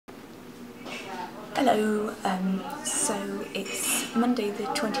Hello, so it's Monday the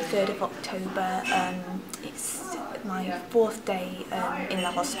 23rd of October, it's my fourth day in the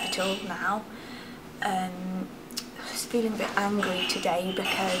hospital now. I was feeling a bit angry today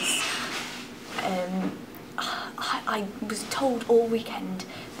because I was told all weekend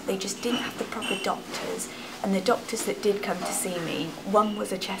that they just didn't have the proper doctors, and the doctors that did come to see me, one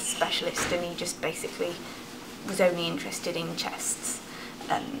was a chest specialist and he just basically was only interested in chests.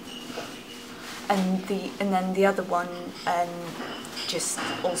 And then the other one just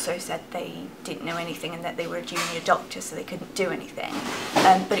also said they didn't know anything and that they were a junior doctor, so they couldn't do anything.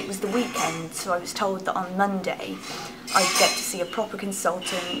 But it was the weekend, so I was told that on Monday I'd get to see a proper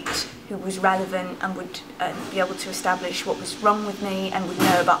consultant who was relevant and would be able to establish what was wrong with me and would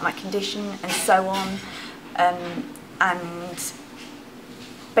know about my condition and so on. And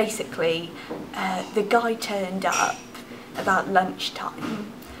basically, the guy turned up about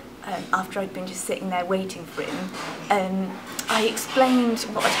lunchtime. After I'd been just sitting there waiting for him. I explained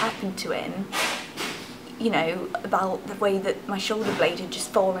what had happened to him, you know, about the way that my shoulder blade had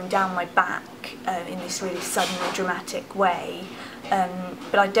just fallen down my back in this really sudden and dramatic way.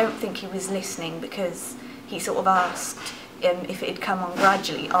 But I don't think he was listening, because he sort of asked if it had come on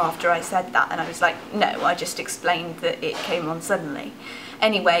gradually after I said that, and I was like, no, I just explained that it came on suddenly.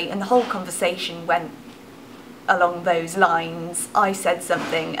 Anyway, and the whole conversation went along those lines. I said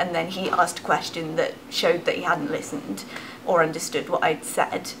something and then he asked a question that showed that he hadn't listened or understood what I'd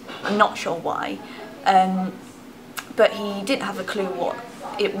said. I'm not sure why, but he didn't have a clue what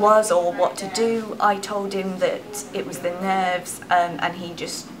it was or what to do. I told him that it was the nerves, and he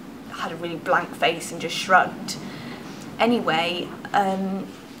just had a really blank face and just shrugged. Anyway,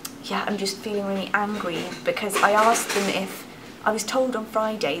 yeah, I'm just feeling really angry because I asked them if I was told on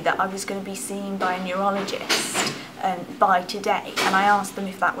Friday that I was going to be seen by a neurologist by today, and I asked them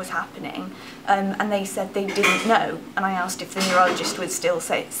if that was happening, and they said they didn't know, and I asked if the neurologist would still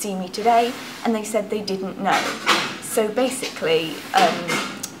see me today, and they said they didn't know. So basically,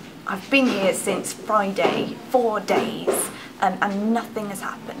 I've been here since Friday, 4 days, and nothing has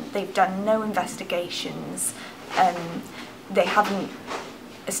happened. They've done no investigations, they haven't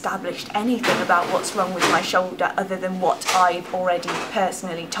established anything about what's wrong with my shoulder other than what I've already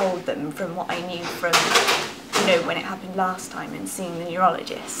personally told them from what I knew from, you know, when it happened last time and seeing the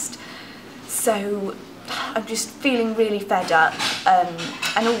neurologist. So I'm just feeling really fed up,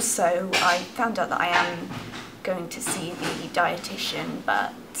 and also I found out that I am going to see the dietitian,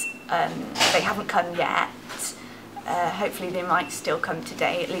 but they haven't come yet. Hopefully they might still come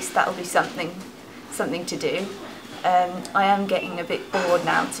today, at least that'll be something to do. I am getting a bit bored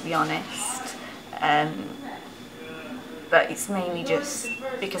now, to be honest, but it's mainly just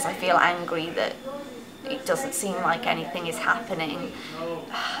because I feel angry that it doesn't seem like anything is happening.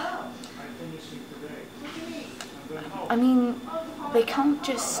 I mean, they can't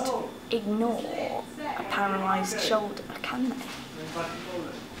just ignore a paralysed shoulder, can they?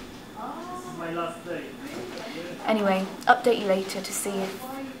 Anyway, update you later to see if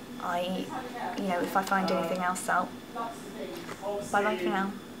if I find anything else out. Bye bye for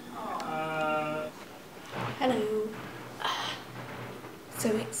now. Hello. So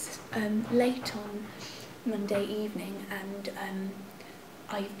it's late on Monday evening, and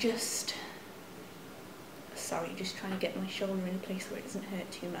I've just trying to get my shoulder in a place where it doesn't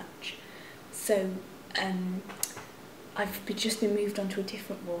hurt too much. So I've just been moved onto a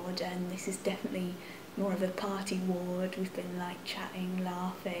different ward, and this is definitely more of a party ward. We've been like chatting,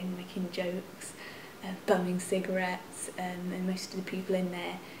 laughing, making jokes, bumming cigarettes, and most of the people in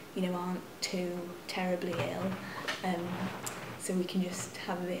there, you know, aren't too terribly ill, so we can just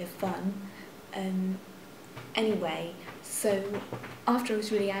have a bit of fun. Anyway, so after I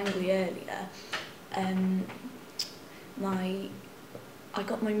was really angry earlier, I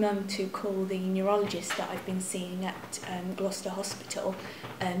got my mum to call the neurologist that I've been seeing at Gloucester Hospital,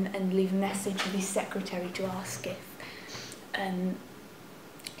 and leave a message with his secretary to ask if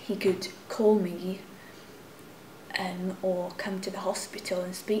he could call me or come to the hospital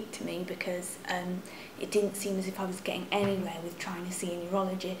and speak to me, because it didn't seem as if I was getting anywhere with trying to see a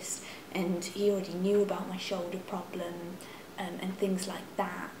neurologist, and he already knew about my shoulder problem and things like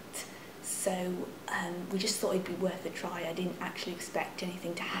that. So we just thought it'd be worth a try. I didn't actually expect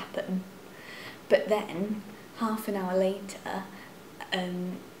anything to happen. But then, half an hour later,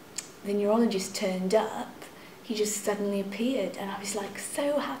 the neurologist turned up. He just suddenly appeared, and I was like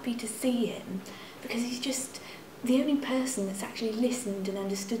so happy to see him, because he's just the only person that's actually listened and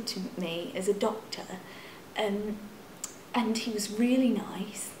understood to me as a doctor. And he was really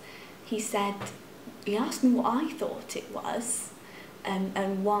nice. He asked me what I thought it was,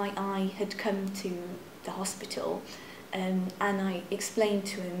 and why I had come to the hospital, and I explained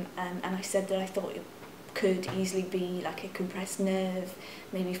to him, and I said that I thought it could easily be like a compressed nerve,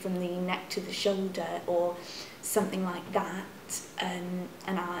 maybe from the neck to the shoulder or something like that, and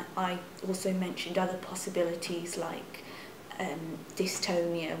I also mentioned other possibilities like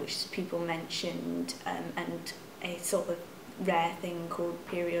dystonia, which people mentioned, and a sort of rare thing called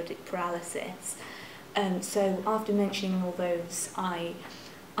periodic paralysis. So after mentioning all those, I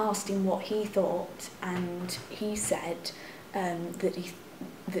asked him what he thought, and he said that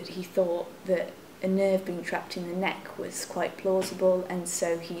he thought that a nerve being trapped in the neck was quite plausible, and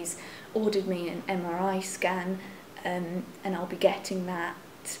so he's ordered me an MRI scan, and I'll be getting that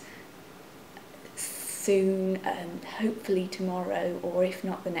soon, hopefully tomorrow, or if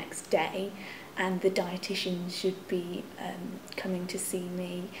not the next day. And the dietitian should be coming to see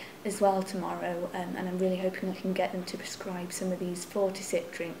me as well tomorrow, and I'm really hoping I can get them to prescribe some of these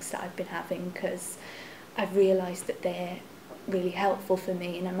Fortisip drinks that I've been having, because I've realised that they're really helpful for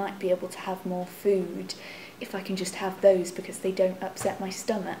me, and I might be able to have more food if I can just have those, because they don't upset my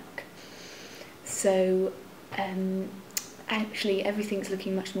stomach. So actually everything's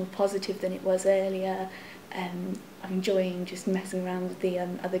looking much more positive than it was earlier. I'm enjoying just messing around with the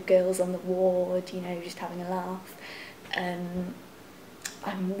other girls on the ward, you know, just having a laugh.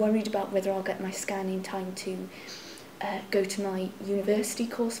 I'm worried about whether I'll get my scan in time to go to my university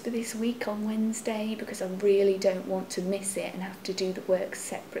course for this week on Wednesday, because I really don't want to miss it and have to do the work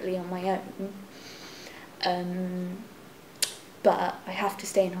separately on my own. But I have to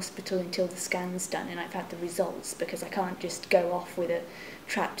stay in hospital until the scan's done and I've had the results, because I can't just go off with a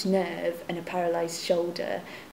trapped nerve and a paralysed shoulder